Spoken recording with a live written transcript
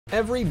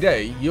Every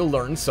day you'll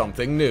learn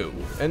something new,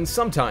 and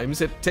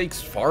sometimes it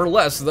takes far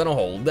less than a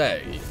whole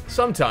day.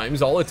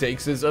 Sometimes all it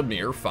takes is a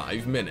mere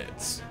 5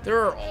 minutes.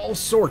 There are all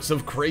sorts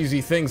of crazy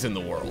things in the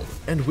world,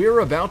 and we're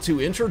about to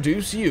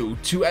introduce you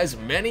to as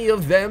many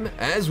of them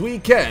as we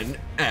can,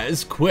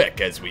 as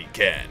quick as we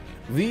can.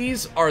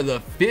 These are the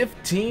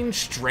 15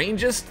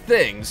 strangest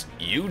things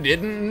you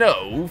didn't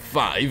know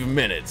 5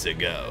 minutes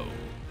ago.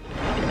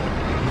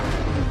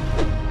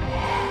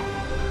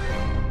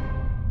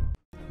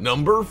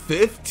 Number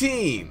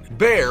 15.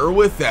 Bear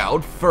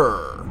without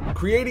fur.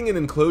 Creating an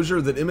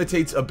enclosure that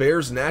imitates a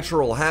bear's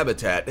natural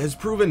habitat has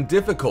proven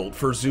difficult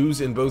for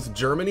zoos in both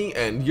Germany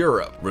and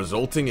Europe,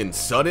 resulting in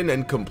sudden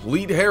and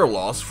complete hair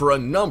loss for a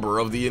number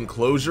of the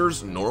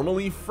enclosure's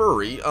normally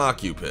furry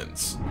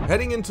occupants.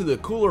 Heading into the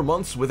cooler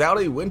months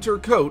without a winter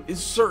coat is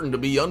certain to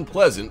be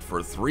unpleasant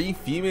for 3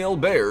 female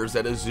bears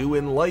at a zoo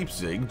in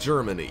Leipzig,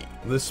 Germany.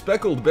 The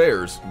speckled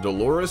bears,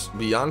 Dolores,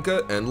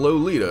 Bianca, and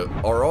Lolita,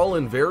 are all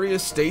in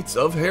various states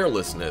of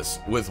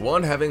hairlessness, with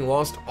one having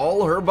lost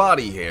all her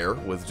body hair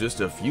with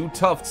just a few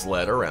tufts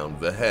left around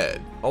the head.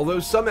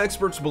 Although some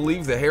experts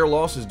believe the hair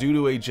loss is due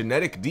to a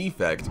genetic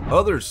defect,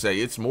 others say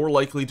it's more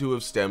likely to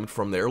have stemmed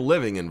from their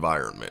living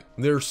environment.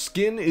 Their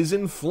skin is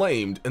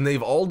inflamed, and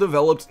they've all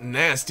developed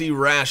nasty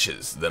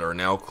rashes that are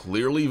now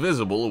clearly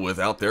visible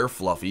without their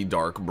fluffy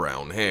dark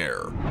brown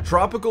hair.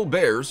 Tropical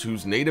bears,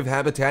 whose native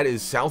habitat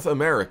is South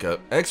America,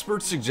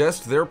 experts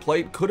suggest their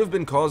plight could have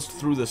been caused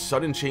through the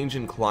sudden change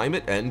in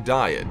climate and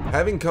diet.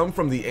 Having come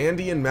from the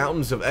Andean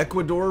mountains of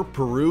Ecuador,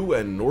 Peru,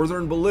 and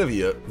northern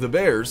Bolivia, the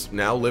bears,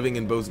 now living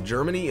in both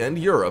Germany and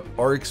Europe,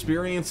 are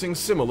experiencing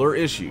similar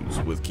issues,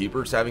 with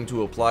keepers having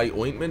to apply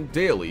ointment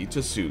daily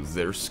to soothe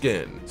their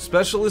skin.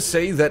 Specialists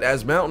say that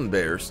as mountain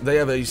bears, they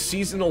have a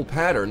seasonal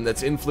pattern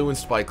that's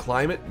influenced by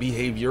climate,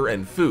 behavior,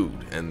 and food,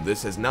 and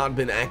this has not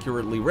been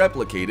accurately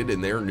replicated in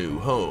their new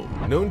home.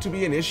 Known to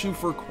be an issue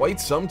for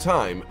quite some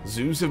time,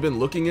 zoos have been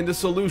looking into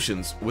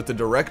solutions, with the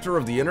director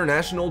of the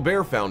International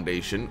Bear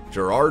Foundation,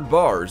 Gerard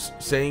Bars,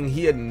 saying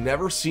he had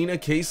never seen a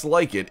case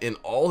like it in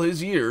all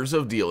his years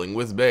of dealing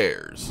with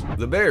bears.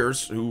 The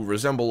bears, who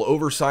resemble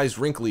oversized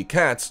wrinkly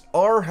cats,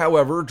 are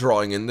however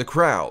drawing in the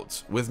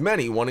crowds, with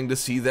many wanting to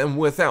see them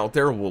without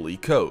their woolly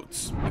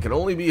coats. It can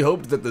only be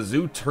hoped that the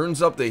zoo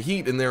turns up the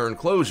heat in their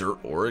enclosure,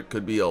 or it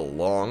could be a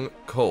long,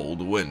 cold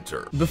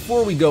winter.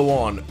 Before we go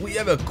on, we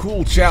have a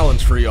cool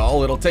challenge for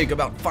y'all. It'll take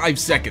about 5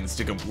 seconds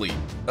to complete.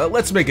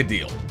 Let's make a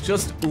deal.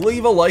 Just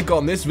leave a like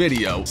on this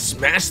video,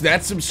 smash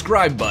that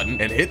subscribe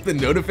button, and hit the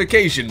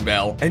notification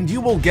bell, and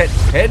you will get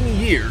 10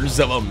 years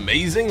of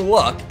amazing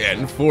luck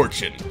and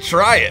fortune.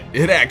 Try it.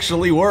 It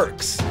actually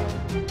works.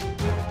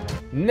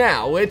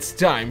 Now it's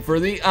time for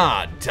the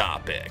odd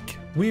topic.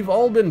 We've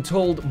all been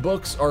told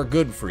books are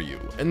good for you,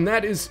 and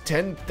that is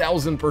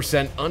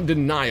 10,000%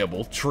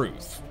 undeniable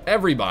truth.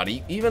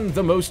 Everybody, even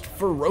the most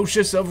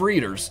ferocious of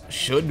readers,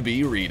 should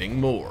be reading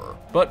more.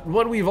 But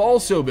what we've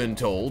also been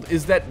told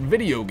is that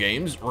video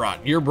games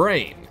rot your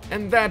brain,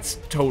 and that's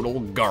total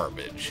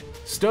garbage.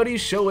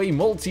 Studies show a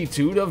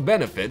multitude of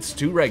benefits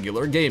to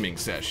regular gaming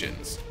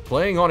sessions.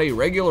 Playing on a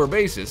regular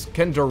basis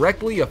can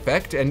directly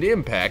affect and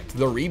impact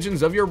the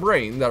regions of your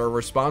brain that are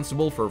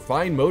responsible for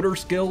fine motor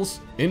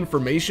skills,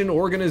 information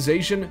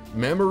organization,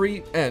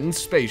 memory, and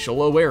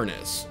spatial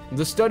awareness.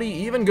 The study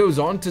even goes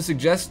on to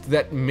suggest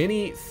that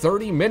many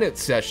 30-minute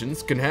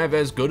sessions can have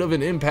as good of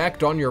an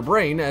impact on your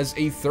brain as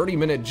a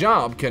 30-minute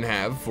job can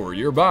have for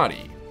your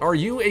body. Are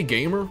you a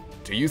gamer?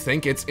 Do you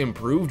think it's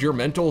improved your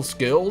mental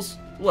skills?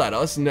 Let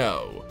us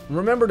know.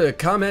 Remember to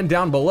comment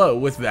down below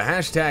with the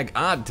hashtag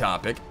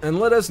 #OddTopic and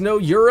let us know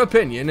your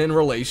opinion in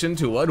relation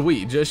to what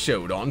we just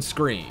showed on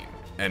screen.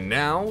 And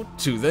now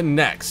to the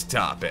next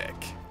topic.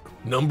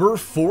 Number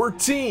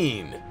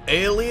 14.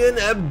 Alien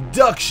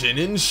abduction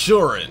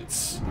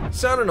insurance.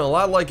 Sounding a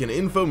lot like an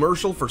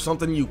infomercial for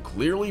something you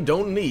clearly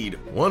don't need,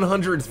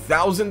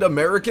 100,000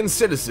 American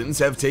citizens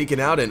have taken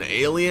out an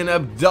alien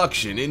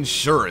abduction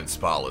insurance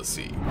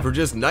policy. For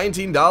just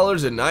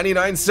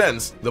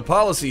 $19.99, the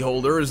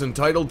policyholder is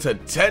entitled to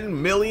 $10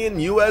 million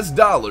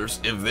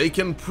if they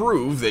can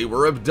prove they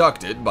were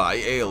abducted by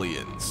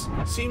aliens.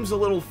 Seems a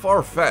little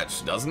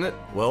far-fetched, doesn't it?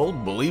 Well,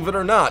 believe it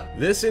or not,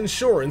 this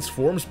insurance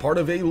forms part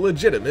of a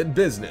legitimate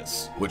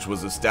business, which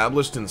was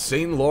established in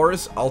St.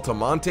 Louis,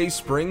 Altamonte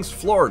Springs,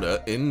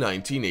 Florida in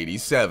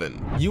 1987.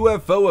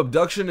 UFO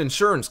Abduction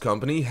Insurance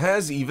Company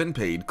has even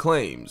paid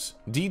claims.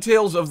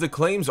 Details of the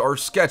claims are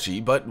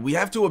sketchy, but we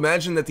have to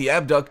imagine that the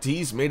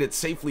abductees made it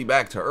safely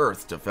back to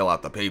Earth to fill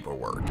out the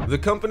paperwork. The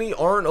company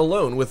aren't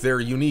alone with their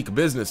unique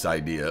business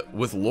idea,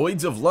 with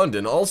Lloyd's of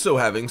London also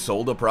having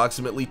sold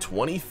approximately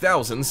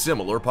 20,000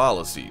 similar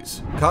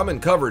policies. Common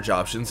coverage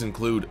options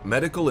include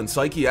medical and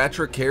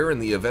psychiatric care in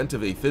the event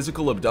of a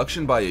physical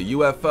abduction by a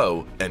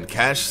UFO, and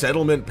cash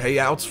settlement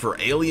payouts for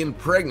alien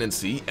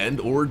pregnancy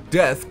and/or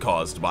death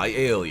caused by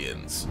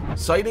aliens.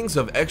 Sightings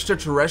of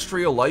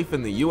extraterrestrial life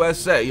in the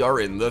USA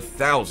are in the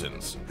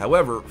thousands.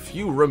 However,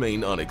 few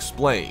remain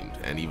unexplained,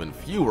 and even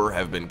fewer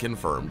have been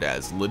confirmed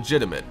as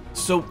legitimate.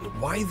 So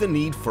why the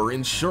need for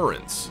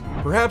insurance?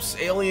 Perhaps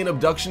alien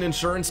abduction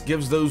insurance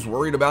gives those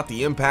worried about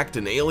the impact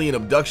an alien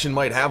abduction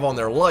might have on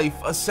their life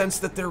a sense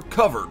that they're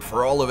covered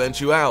for all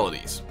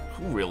eventualities.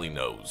 Who really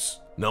knows?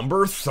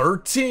 Number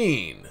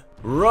 13.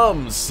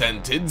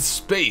 Rum-scented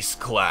space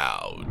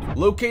cloud.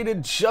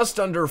 Located just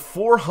under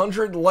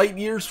 400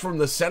 light-years from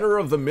the center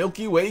of the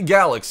Milky Way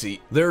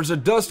galaxy, there's a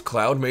dust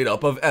cloud made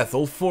up of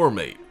ethyl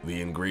formate,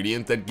 the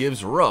ingredient that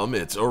gives rum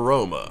its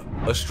aroma.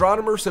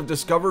 Astronomers have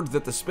discovered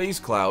that the space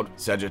cloud,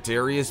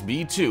 Sagittarius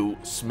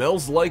B2,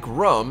 smells like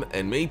rum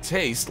and may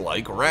taste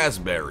like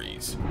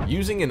raspberries.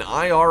 Using an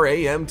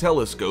IRAM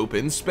telescope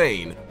in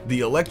Spain, the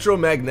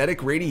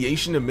electromagnetic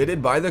radiation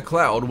emitted by the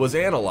cloud was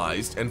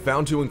analyzed and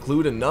found to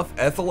include enough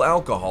ethyl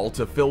alcohol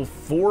to fill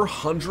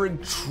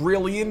 400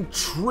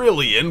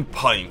 trillion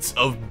pints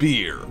of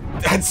beer.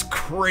 That's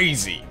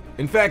crazy!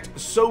 In fact,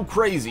 so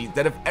crazy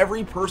that if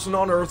every person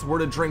on Earth were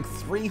to drink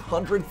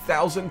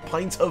 300,000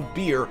 pints of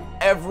beer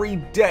every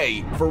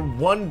day for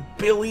 1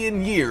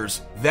 billion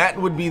years, that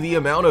would be the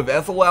amount of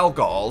ethyl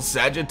alcohol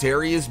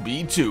Sagittarius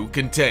B2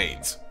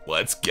 contains.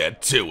 Let's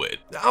get to it.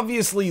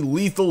 Obviously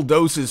lethal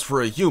doses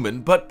for a human,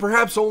 but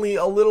perhaps only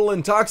a little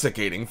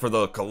intoxicating for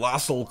the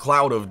colossal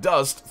cloud of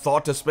dust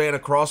thought to span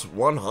across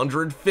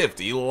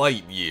 150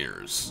 light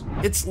years.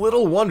 It's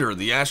little wonder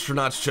the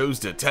astronauts chose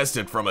to test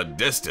it from a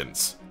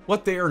distance.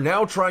 What they are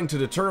now trying to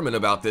determine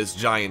about this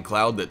giant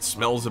cloud that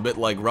smells a bit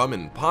like rum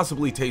and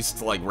possibly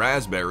tastes like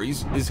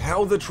raspberries is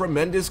how the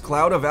tremendous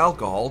cloud of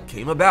alcohol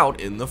came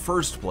about in the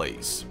first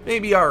place.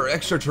 Maybe our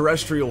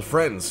extraterrestrial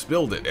friends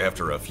spilled it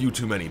after a few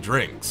too many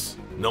drinks.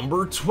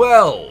 Number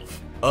 12.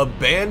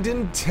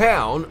 Abandoned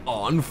town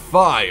on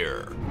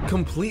fire.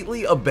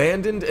 Completely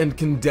abandoned and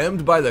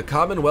condemned by the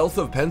Commonwealth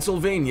of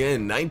Pennsylvania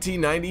in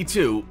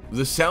 1992,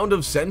 the Sound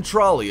of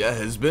Centralia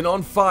has been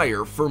on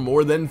fire for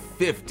more than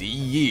 50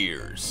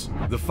 years.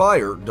 The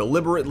fire,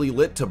 deliberately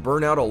lit to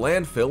burn out a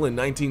landfill in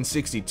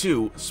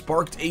 1962,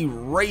 sparked a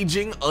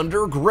raging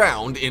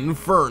underground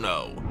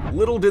inferno.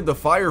 Little did the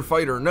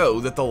firefighter know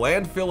that the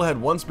landfill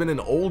had once been an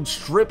old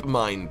strip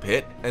mine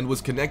pit and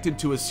was connected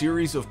to a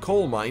series of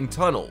coal mine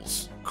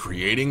tunnels,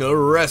 creating a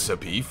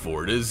recipe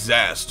for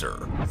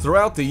disaster.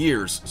 Throughout the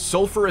years,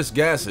 sulfurous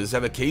gases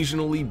have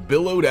occasionally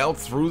billowed out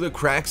through the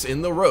cracks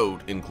in the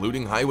road,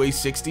 including Highway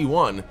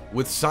 61,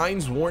 with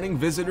signs warning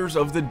visitors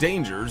of the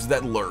dangers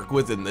that lurk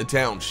within the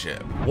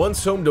township.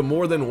 Once home to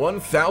more than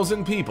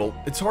 1,000 people,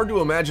 it's hard to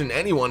imagine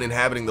anyone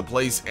inhabiting the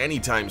place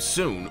anytime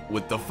soon,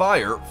 with the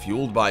fire,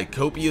 fueled by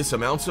copious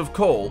amounts of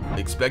coal,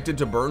 expected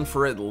to burn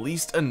for at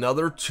least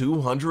another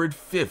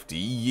 250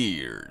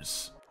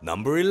 years.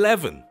 Number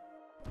 11.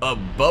 A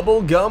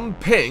bubblegum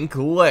pink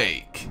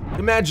lake.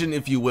 Imagine,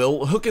 if you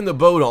will, hooking the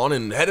boat on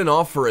and heading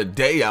off for a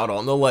day out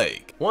on the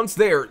lake. Once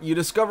there, you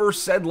discover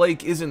said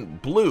lake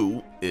isn't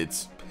blue,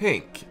 it's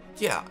pink.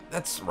 Yeah,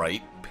 that's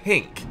right,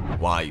 pink.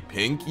 Why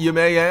pink, you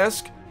may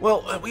ask?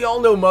 Well, we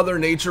all know Mother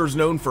Nature's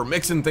known for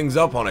mixing things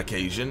up on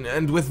occasion,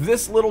 and with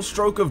this little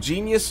stroke of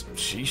genius,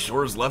 she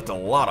sure has left a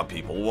lot of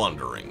people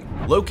wondering.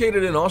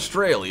 Located in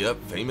Australia,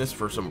 famous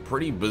for some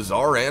pretty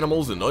bizarre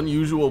animals and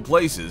unusual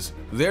places,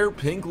 their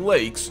pink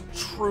lakes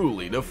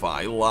truly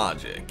defy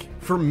logic.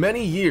 For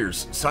many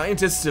years,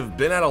 scientists have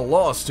been at a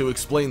loss to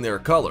explain their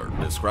color,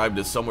 described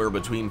as somewhere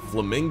between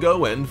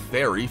flamingo and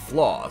fairy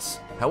floss.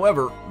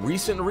 However,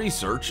 recent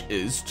research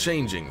is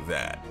changing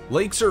that.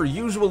 Lakes are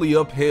usually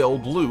a pale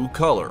blue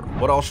color,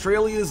 but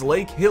Australia's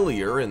Lake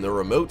Hillier in the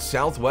remote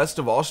southwest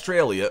of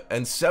Australia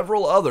and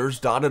several others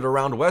dotted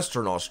around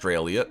Western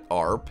Australia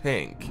are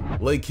pink.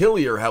 Lake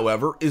Hillier,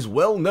 however, is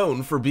well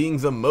known for being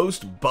the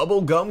most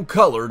bubblegum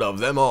colored of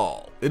them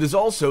all. It is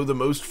also the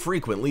most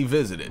frequently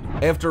visited.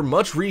 After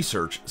much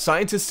research,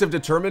 scientists have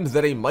determined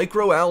that a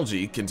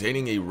microalgae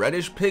containing a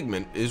reddish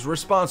pigment is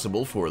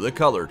responsible for the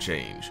color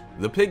change.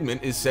 The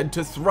pigment is said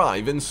to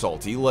thrive in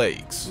salty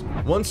lakes.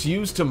 Once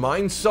used to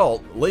mine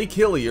salt, Lake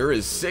Hillier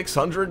is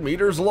 600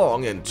 meters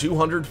long and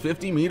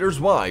 250 meters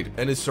wide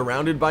and is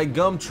surrounded by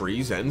gum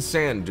trees and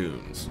sand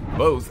dunes.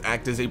 Both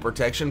act as a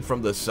protection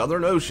from the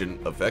Southern Ocean,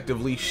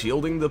 effectively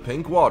shielding the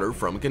pink water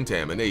from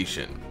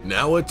contamination.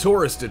 Now a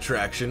tourist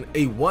attraction,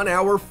 a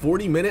 1-hour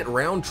 40-minute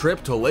round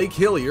trip to Lake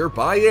Hillier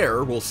by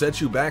air will set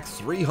you back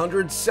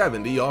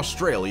 370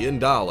 Australian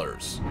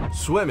dollars.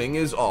 Swimming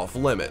is off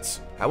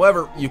limits.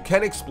 However, you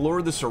can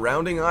explore the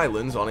surrounding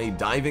islands on a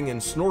diving and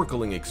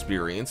snorkeling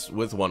experience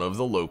with one of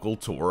the local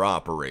tour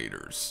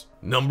operators.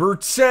 Number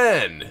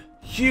 10.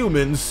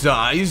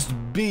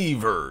 Human-sized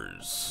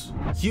beavers.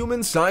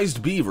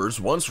 Human-sized beavers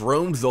once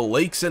roamed the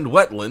lakes and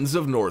wetlands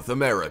of North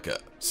America.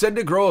 Said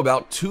to grow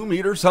about 2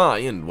 meters high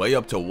and weigh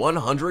up to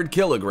 100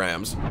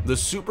 kilograms, the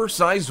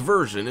supersized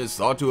version is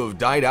thought to have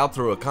died out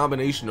through a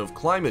combination of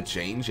climate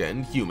change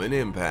and human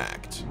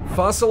impact.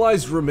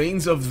 Fossilized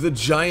remains of the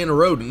giant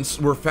rodents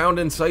were found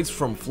in sites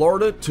from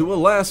Florida to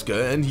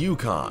Alaska and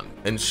Yukon,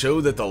 and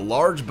show that the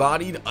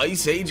large-bodied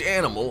Ice Age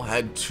animal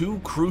had two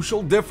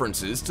crucial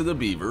differences to the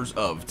beavers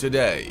of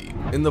today.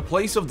 In the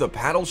place of the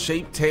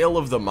paddle-shaped tail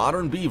of the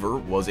modern beaver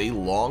was a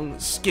long,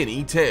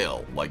 skinny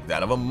tail, like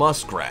that of a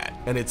muskrat,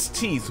 and its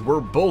teeth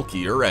were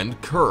bulkier and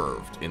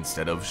curved,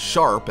 instead of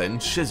sharp and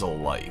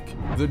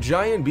chisel-like. The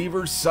giant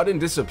beaver's sudden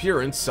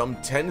disappearance some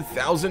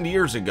 10,000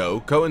 years ago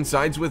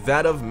coincides with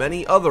that of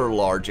many other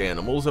large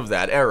animals of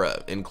that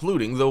era,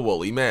 including the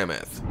woolly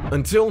mammoth.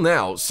 Until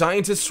now,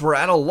 scientists were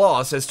at a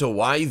loss as to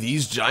why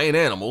these giant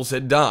animals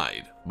had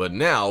died, but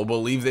now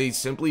believe they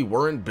simply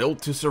weren't built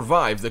to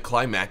survive the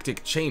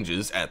climactic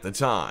changes at the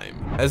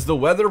time. As the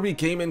weather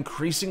became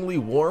increasingly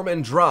warm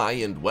and dry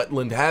and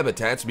wetland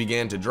habitats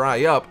began to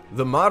dry up,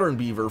 the modern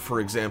beaver, for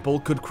example,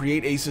 could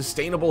create a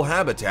sustainable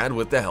habitat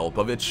with the help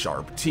of its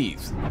sharp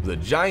teeth. The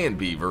giant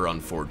beaver,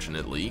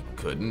 unfortunately,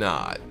 could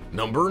not.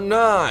 Number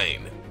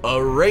 9.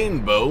 A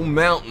rainbow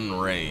mountain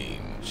range.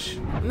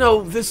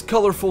 No, this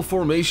colorful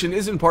formation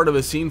isn't part of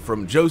a scene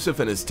from Joseph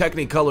and his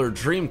Technicolor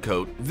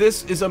Dreamcoat.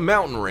 This is a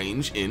mountain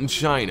range in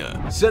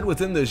China. Set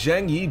within the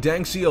Zhangyi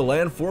Dangxia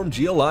Landform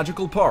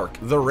Geological Park,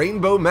 the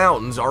Rainbow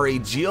Mountains are a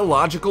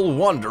geological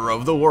wonder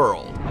of the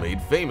world,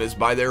 made famous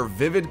by their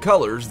vivid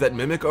colors that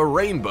mimic a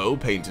rainbow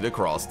painted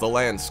across the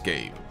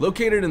landscape.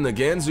 Located in the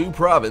Gansu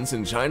province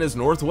in China's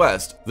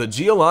northwest, the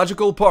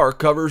geological park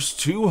covers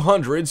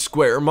 200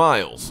 square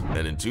miles,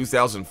 and in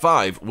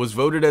 2005 was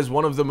voted as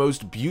one of the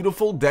most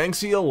beautiful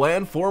Dangxia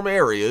landform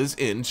areas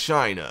in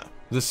China.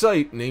 The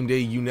site, named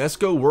a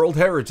UNESCO World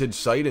Heritage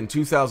Site in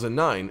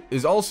 2009,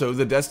 is also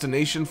the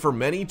destination for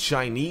many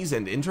Chinese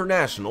and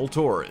international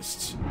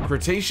tourists.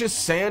 Cretaceous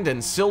sand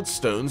and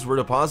siltstones were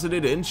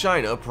deposited in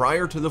China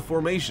prior to the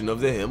formation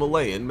of the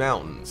Himalayan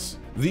mountains.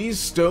 These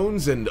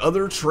stones and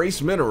other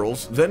trace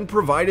minerals then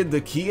provided the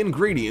key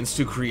ingredients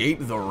to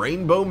create the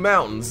Rainbow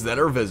Mountains that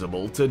are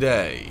visible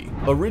today.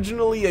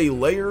 Originally a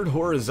layered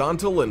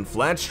horizontal and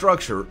flat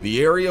structure,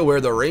 the area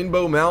where the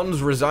Rainbow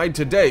Mountains reside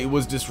today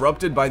was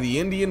disrupted by the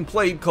Indian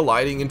Plate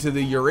colliding into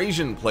the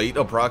Eurasian Plate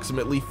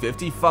approximately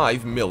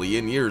 55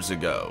 million years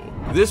ago.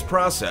 This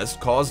process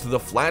caused the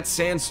flat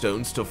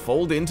sandstones to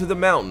fold into the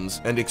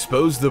mountains and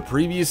expose the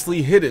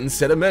previously hidden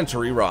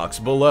sedimentary rocks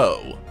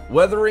below.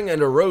 Weathering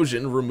and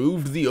erosion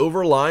removed the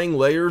overlying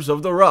layers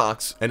of the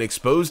rocks and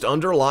exposed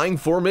underlying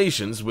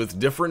formations with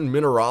different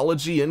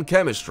mineralogy and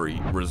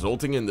chemistry,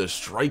 resulting in the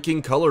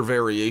striking color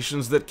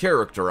variations that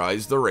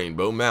characterize the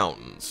Rainbow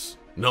Mountains.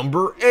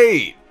 Number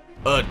 8.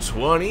 A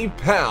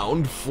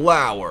 20-pound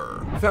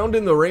flower. Found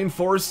in the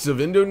rainforests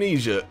of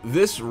Indonesia,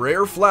 this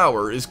rare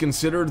flower is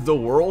considered the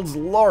world's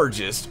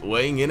largest,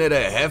 weighing in at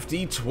a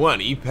hefty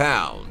 20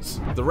 pounds.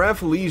 The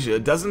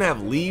Rafflesia doesn't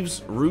have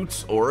leaves,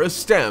 roots, or a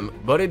stem,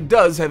 but it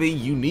does have a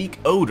unique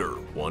odor,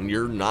 one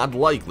you're not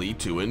likely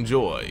to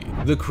enjoy.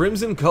 The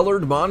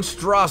crimson-colored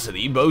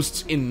monstrosity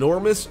boasts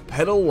enormous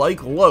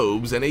petal-like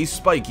lobes and a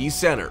spiky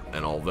center,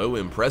 and although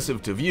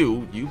impressive to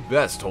view, you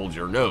best hold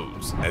your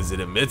nose, as it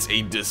emits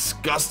a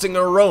disgusting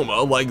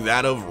aroma like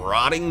that of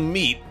rotting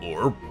meat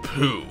or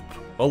poop.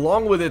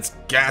 Along with its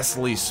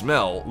ghastly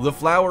smell, the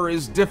flower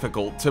is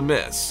difficult to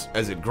miss,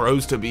 as it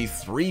grows to be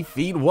 3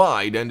 feet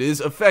wide and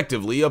is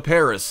effectively a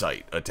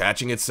parasite,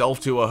 attaching itself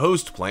to a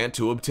host plant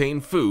to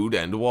obtain food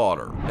and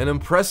water. An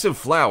impressive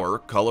flower,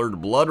 colored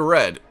blood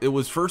red, it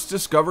was first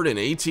discovered in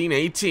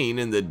 1818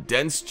 in the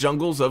dense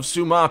jungles of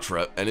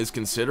Sumatra and is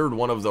considered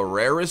one of the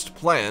rarest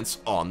plants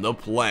on the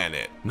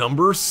planet.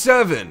 Number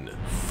 7.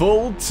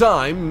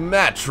 Full-time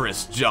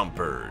mattress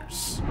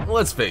jumpers.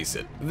 Let's face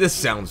it, this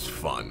sounds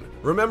fun.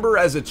 Remember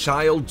as a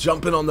child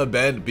jumping on the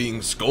bed,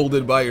 being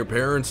scolded by your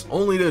parents,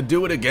 only to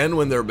do it again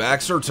when their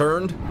backs are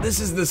turned? This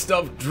is the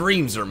stuff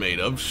dreams are made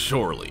of,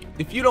 surely.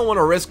 If you don't want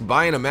to risk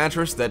buying a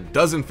mattress that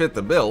doesn't fit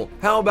the bill,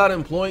 how about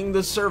employing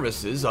the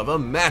services of a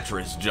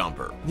mattress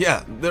jumper?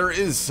 Yeah, there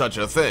is such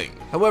a thing.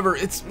 However,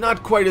 it's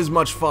not quite as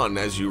much fun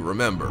as you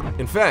remember.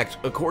 In fact,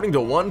 according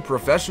to one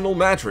professional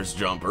mattress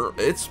jumper,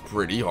 it's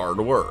pretty hard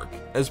work.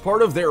 As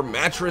part of their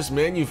mattress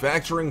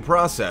manufacturing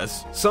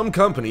process, some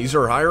companies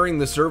are hiring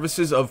the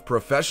services of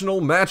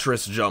professional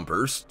mattress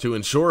jumpers to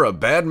ensure a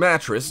bad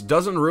mattress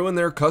doesn't ruin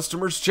their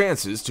customers'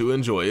 chances to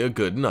enjoy a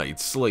good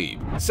night's sleep.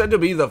 Said to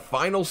be the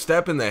final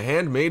step in the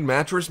handmade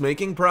mattress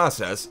making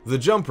process, the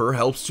jumper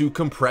helps to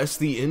compress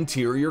the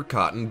interior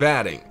cotton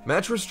batting.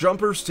 Mattress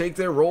jumpers take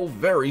their role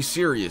very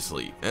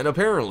seriously, and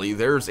apparently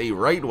there's a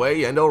right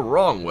way and a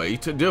wrong way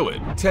to do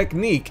it.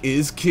 Technique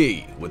is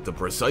key, with the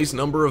precise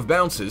number of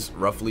bounces,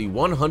 roughly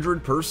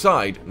 100 per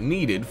side,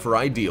 needed for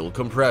ideal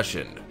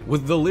compression.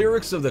 With the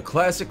lyrics of the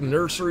classic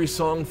nursery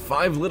song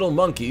 5 Little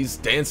Monkeys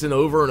dancing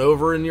over and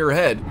over in your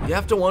head, you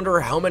have to wonder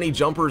how many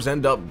jumpers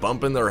end up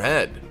bumping their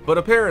head. But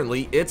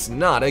apparently, it's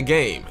not a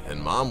game,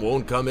 and mom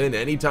won't come in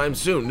anytime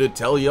soon to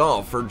tell you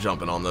off for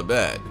jumping on the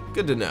bed.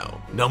 Good to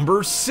know.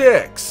 Number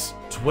 6.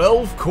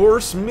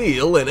 12-course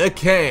meal in a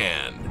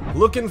can.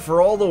 Looking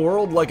for all the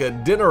world like a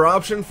dinner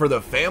option for the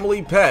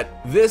family pet,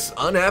 this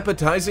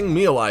unappetizing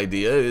meal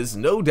idea is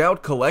no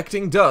doubt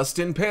collecting dust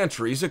in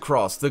pantries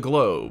across the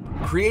globe.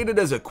 Created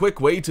as a quick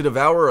way to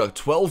devour a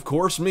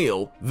 12-course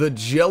meal, the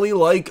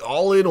jelly-like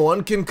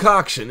all-in-one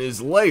concoction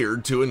is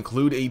layered to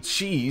include a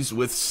cheese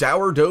with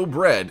sourdough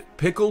bread,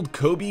 pickled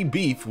Kobe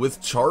beef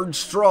with charred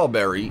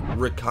strawberry,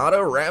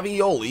 ricotta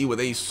ravioli with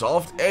a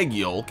soft egg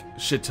yolk,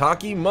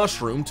 shiitake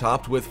mushroom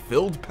topped with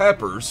filled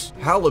peppers,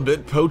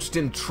 halibut poached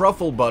in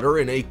truffle butter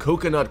in a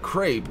coconut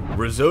crepe,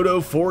 risotto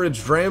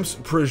forage dramps,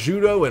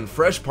 prosciutto and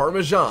fresh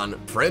parmesan,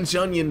 French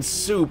onion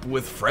soup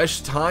with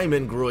fresh thyme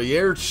and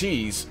Gruyere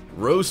cheese,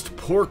 roast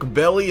pork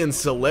belly and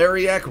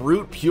celeriac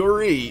root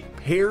puree,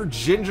 pear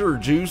ginger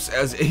juice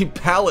as a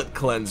palate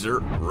cleanser,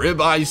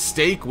 ribeye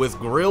steak with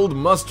grilled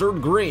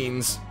mustard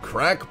greens,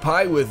 crack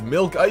pie with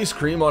milk ice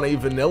cream on a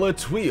vanilla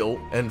tuile,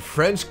 and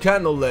French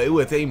cannoli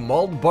with a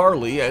malt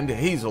barley and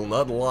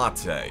hazelnut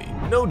latte.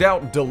 No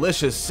doubt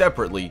delicious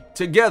separately,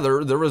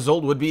 together the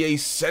result would be a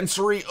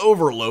sensory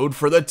overload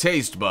for the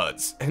taste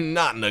buds, and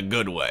not in a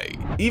good way.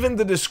 Even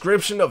the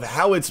description of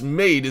how it's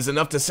made is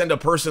enough to send a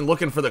person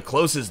looking for the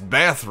closest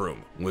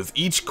bathroom, with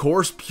each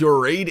course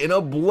pureed in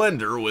a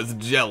blender with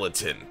gelatin.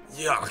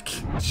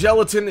 Yuck.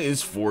 Gelatin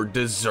is for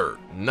dessert,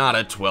 not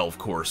a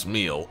 12-course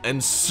meal,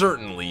 and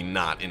certainly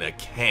not in a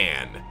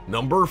can.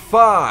 Number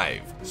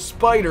 5.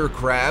 Spider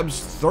crab's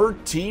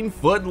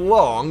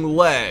 13-foot-long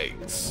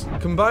legs.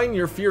 Combine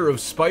your fear of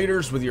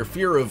spiders with your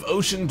fear of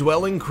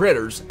ocean-dwelling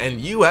critters,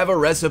 and you have a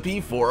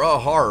recipe for a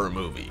horror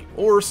movie.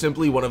 Or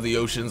simply one of the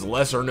ocean's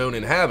lesser-known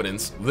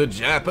inhabitants, the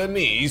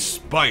Japanese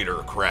spider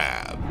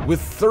crab.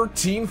 With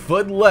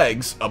 13-foot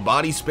legs, a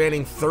body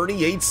spanning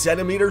 38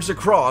 centimeters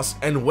across,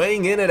 and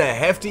weighing in at a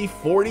hefty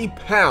 40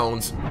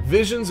 pounds,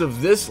 visions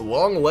of this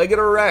long-legged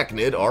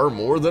arachnid are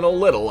more than a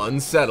little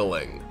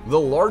unsettling. The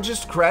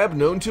largest crab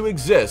known to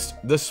exist,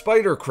 the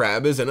spider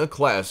crab is in a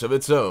class of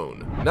its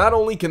own. Not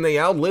only can they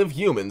outlive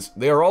humans,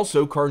 they are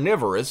also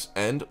carnivorous,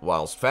 and,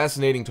 whilst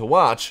fascinating to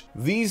watch,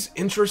 these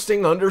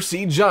interesting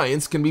undersea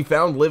giants can be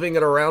found living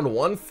at around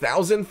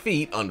 1,000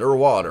 feet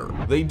underwater.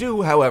 They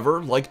do,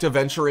 however, like to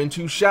venture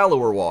into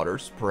shallower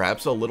waters,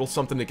 perhaps a little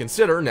something to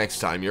consider next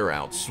time you're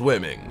out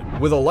swimming.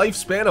 With a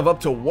lifespan of up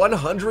to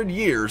 100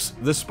 years,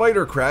 the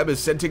spider crab is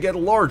said to get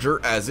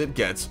larger as it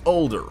gets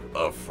older.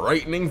 A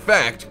frightening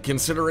fact,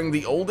 considering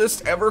the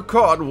oldest ever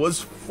caught was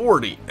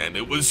 40, and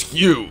it was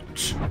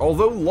huge.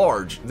 Although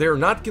large, they are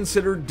not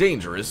considered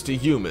dangerous to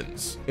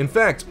humans. In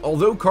fact,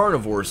 although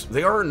carnivores,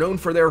 they are known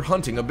for their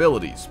hunting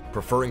abilities,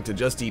 preferring to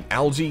just eat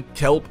algae,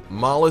 kelp,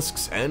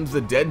 mollusks, and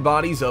the dead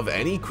bodies of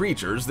any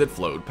creatures that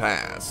float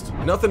past.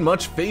 Nothing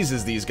much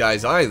phases these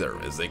guys either,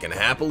 as they can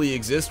happily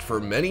exist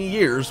for many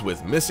years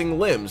with missing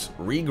limbs,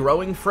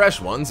 regrowing fresh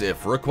ones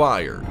if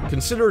required.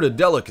 Considered a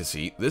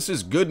delicacy, this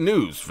is good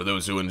news for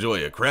those who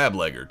enjoy a crab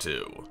leg or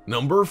two.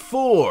 Number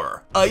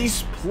 4.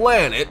 Ice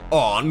planet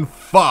on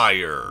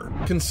fire.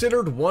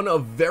 Considered one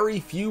of very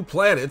few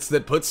planets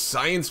that puts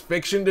science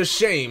fiction to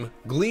shame,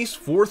 Gliese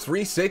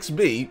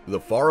 436b, the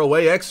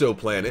faraway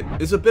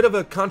exoplanet, is a bit of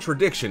a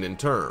contradiction in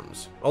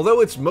terms.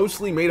 Although it's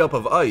mostly made up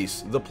of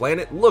ice, the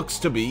planet looks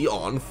to be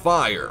on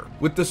fire.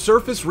 With the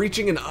surface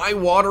reaching an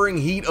eye-watering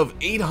heat of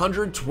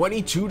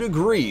 822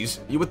 degrees,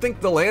 you would think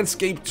the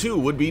landscape too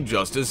would be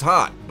just as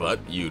hot, but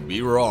you'd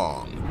be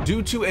wrong.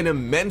 Due to an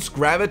immense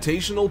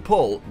gravitational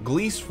pull,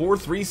 Gliese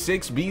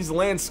 436b's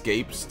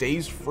landscape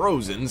stays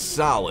frozen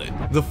solid.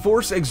 The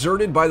force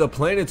exerted by the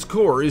planet's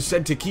core is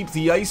said to keep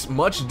the ice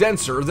much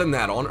denser than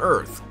that on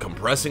Earth,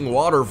 compressing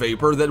water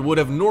vapor that would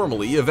have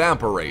normally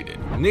evaporated.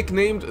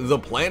 Nicknamed the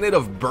planet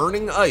of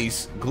burning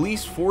ice,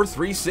 Gliese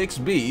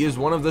 436b is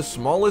one of the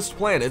smallest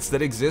planets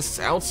that exists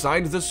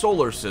outside the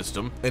solar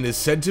system and is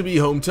said to be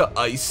home to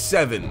Ice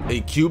 7, a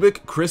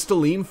cubic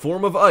crystalline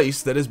form of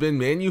ice that has been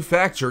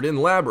manufactured in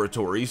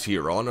laboratories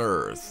here on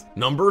Earth.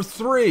 Number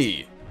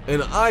 3.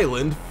 An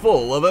island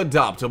full of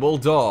adoptable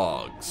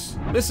dogs.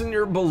 Missing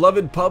your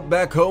beloved pup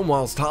back home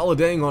whilst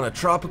holidaying on a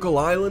tropical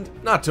island?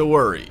 Not to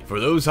worry. For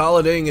those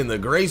holidaying in the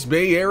Grace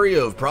Bay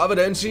area of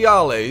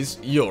Providenciales,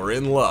 you're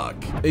in luck.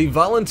 A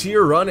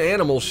volunteer-run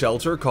animal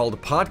shelter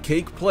called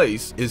Potcake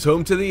Place is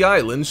home to the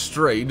island's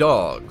stray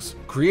dogs.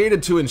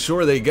 Created to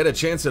ensure they get a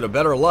chance at a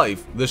better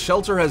life, the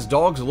shelter has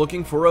dogs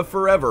looking for a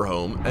forever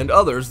home and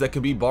others that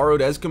can be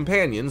borrowed as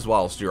companions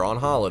whilst you're on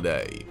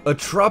holiday. A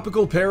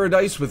tropical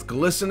paradise with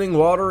glistening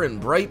water and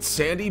bright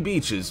sandy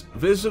beaches,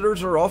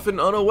 visitors are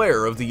often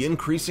unaware of the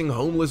increasing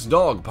homeless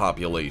dog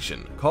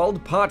population.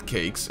 Called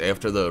potcakes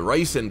after the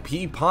rice and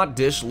pea pot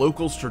dish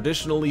locals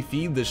traditionally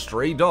feed the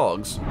stray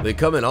dogs, they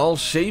come in all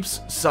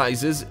shapes,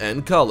 sizes,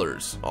 and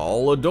colors,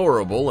 all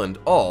adorable and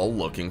all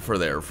looking for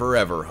their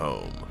forever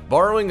home.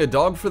 Borrowing a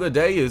dog for the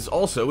day is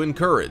also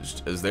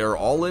encouraged, as they are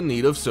all in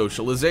need of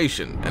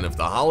socialization, and if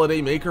the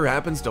holiday maker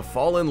happens to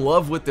fall in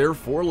love with their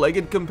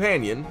four-legged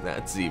companion,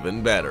 that's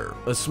even better.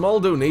 A small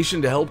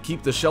donation to help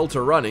keep the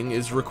shelter running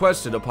is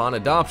requested upon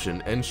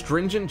adoption, and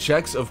stringent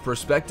checks of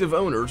prospective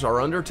owners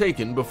are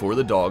undertaken before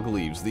the dog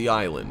leaves the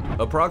island.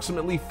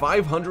 Approximately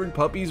 500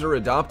 puppies are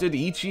adopted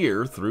each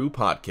year through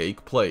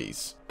Potcake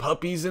Place.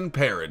 Puppies in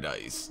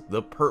paradise,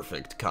 the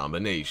perfect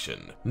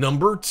combination.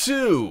 Number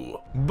 2.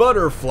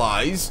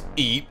 Butterflies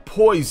eat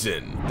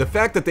poison. The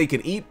fact that they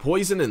can eat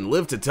poison and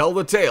live to tell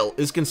the tale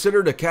is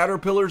considered a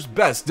caterpillar's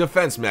best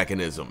defense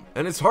mechanism,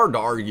 and it's hard to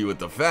argue with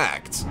the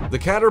facts. The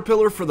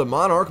caterpillar for the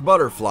monarch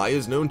butterfly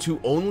is known to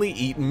only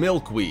eat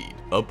milkweed,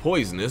 a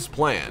poisonous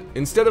plant.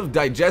 Instead of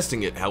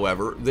digesting it,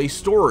 however, they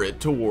store it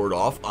to ward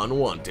off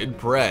unwanted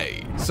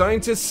prey.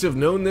 Scientists have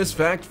known this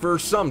fact for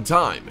some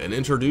time and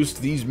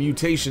introduced these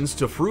mutations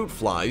to fruit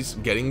flies,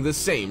 getting the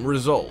same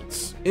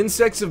results.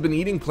 Insects have been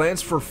eating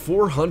plants for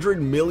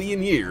 400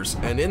 million years,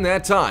 and in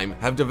that time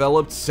have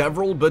developed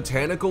several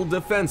botanical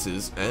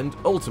defenses and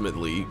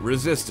ultimately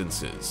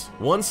resistances.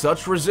 One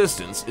such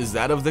resistance is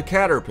that of the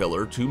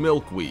caterpillar to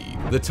milkweed.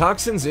 The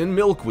toxins in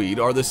milkweed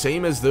are the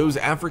same as those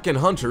African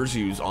hunters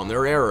use on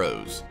their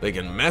arrows. They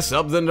can mess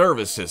up the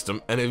nervous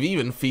system and have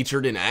even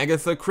featured in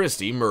Agatha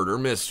Christie murder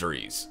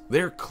mysteries.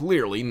 They're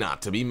clearly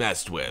not to be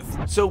messed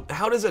with. So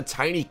how does a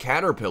tiny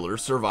caterpillar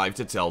survive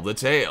to tell the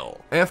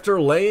tale? After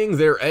laying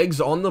their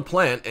eggs on the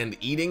plant and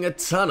eating a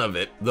ton of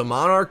it, the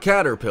monarch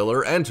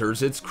caterpillar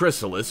enters its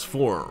chrysalis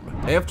form.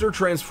 After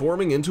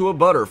transforming into a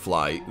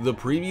butterfly, the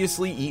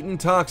previously eaten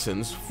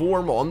toxins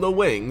form on the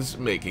wings,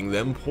 making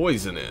them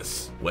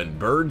poisonous. When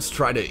birds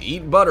try to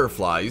eat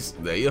butterflies,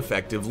 they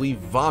effectively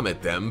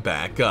vomit them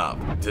back up.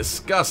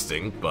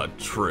 Disgusting, but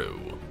true.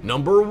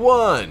 Number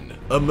 1.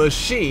 A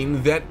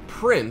machine that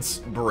prints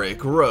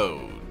brick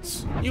roads.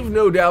 You've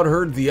no doubt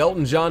heard the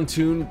Elton John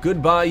tune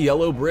Goodbye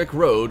Yellow Brick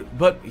Road,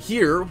 but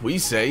here we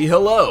say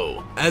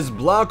hello, as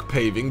block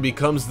paving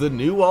becomes the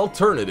new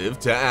alternative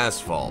to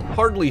asphalt.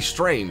 Hardly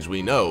strange,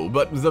 we know,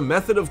 but the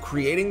method of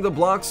creating the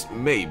blocks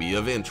may be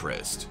of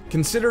interest.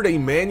 Considered a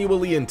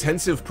manually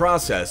intensive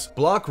process,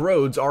 block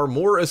roads are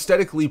more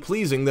aesthetically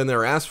pleasing than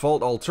their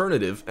asphalt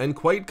alternative and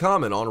quite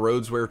common on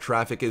roads where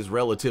traffic is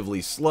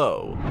relatively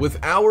slow.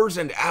 With hours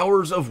and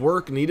hours of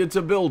work needed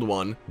to build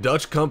one,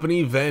 Dutch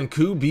company Van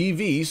Coo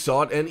BV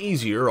sought an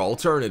easier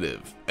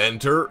alternative.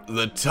 Enter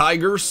the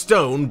Tiger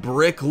Stone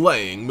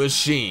brick-laying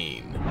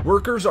machine.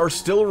 Workers are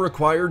still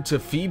required to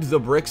feed the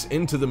bricks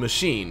into the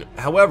machine.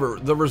 However,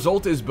 the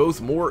result is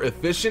both more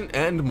efficient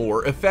and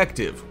more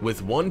effective,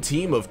 with one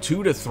team of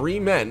 2 to 3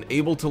 men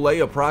able to lay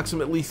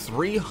approximately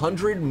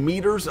 300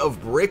 meters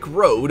of brick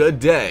road a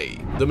day.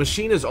 The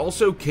machine is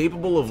also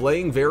capable of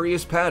laying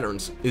various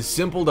patterns, is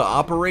simple to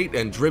operate,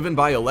 and driven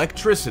by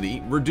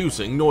electricity,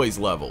 reducing noise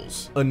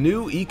levels. A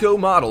new eco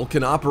model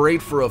can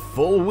operate for a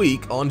full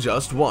week on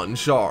just one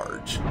charge.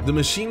 The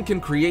machine can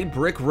create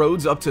brick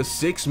roads up to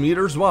 6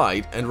 meters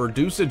wide and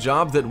reduce a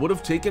job that would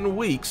have taken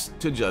weeks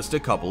to just a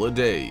couple of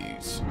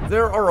days.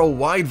 There are a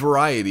wide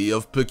variety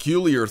of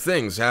peculiar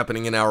things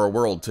happening in our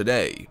world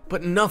today,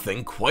 but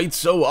nothing quite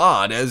so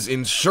odd as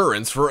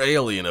insurance for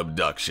alien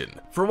abduction.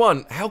 For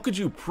one, how could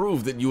you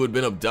prove that you had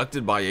been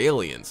abducted by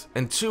aliens?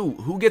 And two,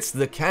 who gets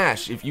the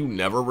cash if you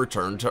never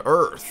return to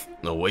Earth?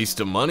 A waste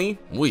of money?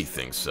 We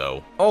think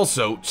so.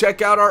 Also,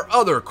 check out our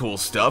other cool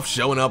stuff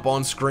showing up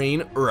on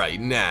screen right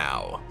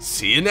now.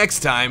 See you next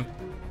time!